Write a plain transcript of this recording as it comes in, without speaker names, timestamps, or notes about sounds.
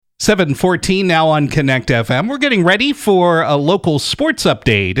7:14 now on Connect FM. We're getting ready for a local sports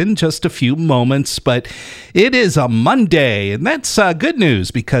update in just a few moments, but it is a Monday, and that's good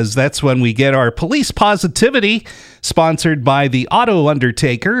news because that's when we get our police positivity, sponsored by the Auto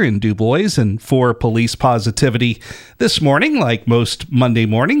Undertaker in DuBois. And for police positivity this morning, like most Monday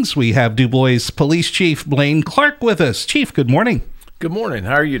mornings, we have DuBois Police Chief Blaine Clark with us. Chief, good morning. Good morning.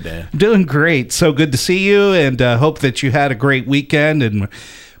 How are you, Dan? Doing great. So good to see you, and hope that you had a great weekend. And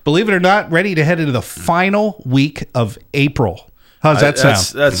believe it or not, ready to head into the final week of April. How's that sound?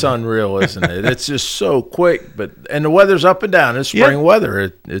 That's unreal, isn't it? It's just so quick, and the weather's up and down. It's spring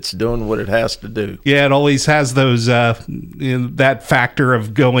weather. It's doing what it has to do. Yeah, it always has those that factor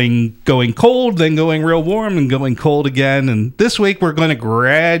of going cold, then going real warm, and going cold again. And this week we're going to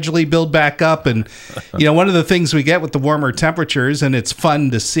gradually build back up. And one of the things we get with the warmer temperatures, and it's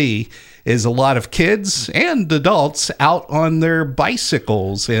fun to see, is a lot of kids and adults out on their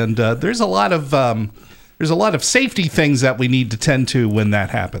bicycles, and there's a lot of safety things that we need to tend to when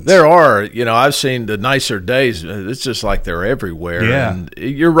that happens. There are, I've seen the nicer days. It's just like they're everywhere. Yeah. And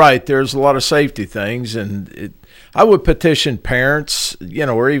you're right. There's a lot of safety things, and I would petition parents,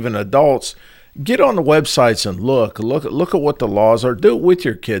 or even adults, get on the websites and look at what the laws are. Do it with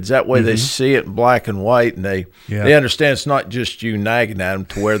your kids. That way they see it in black and white, and they understand it's not just you nagging at them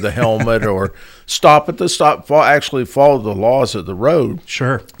to wear the helmet or stop at the stop. Actually follow the laws of the road.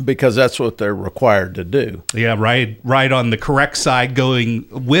 Sure. Because that's what they're required to do. Yeah, right on the correct side, going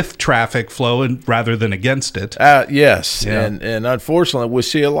with traffic flow and rather than against it. Yes. Yeah. And unfortunately, we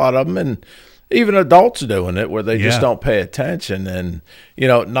see a lot of them, and even adults doing it where they just don't pay attention. And,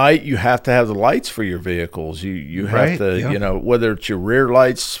 at night you have to have the lights for your vehicles. You have to, whether it's your rear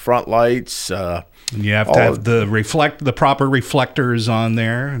lights, front lights. You have to have the proper reflectors on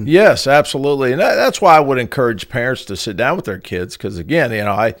there. Yes, absolutely. And that's why I would encourage parents to sit down with their kids. Because, again,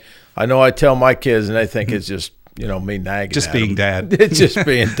 I know I tell my kids and they think it's just, me nagging. Just being dad. It's just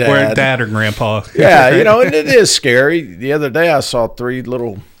being dad. Or dad or grandpa. Yeah, and it is scary. The other day I saw 3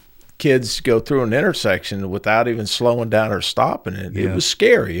 little kids go through an intersection without even slowing down or stopping it. It was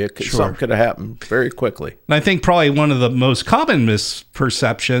scary. Something could have happened very quickly. And I think probably one of the most common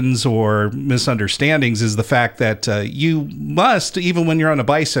misperceptions or misunderstandings is the fact that you must, even when you're on a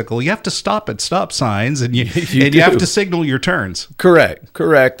bicycle, you have to stop at stop signs and you have to signal your turns.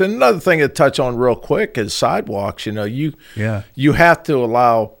 Correct. And another thing to touch on real quick is sidewalks. You have to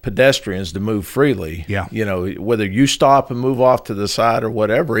allow pedestrians to move freely. Yeah. Whether you stop and move off to the side or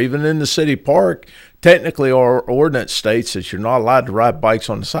whatever, even in the city park, technically our ordinance states that you're not allowed to ride bikes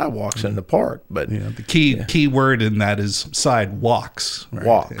on the sidewalks in the park. But the key word in that is sidewalks. Right?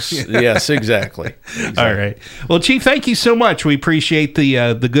 Walks. Yes, exactly. All right. Well, Chief, thank you so much. We appreciate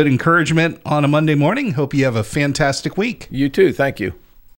the good encouragement on a Monday morning. Hope you have a fantastic week. You too. Thank you.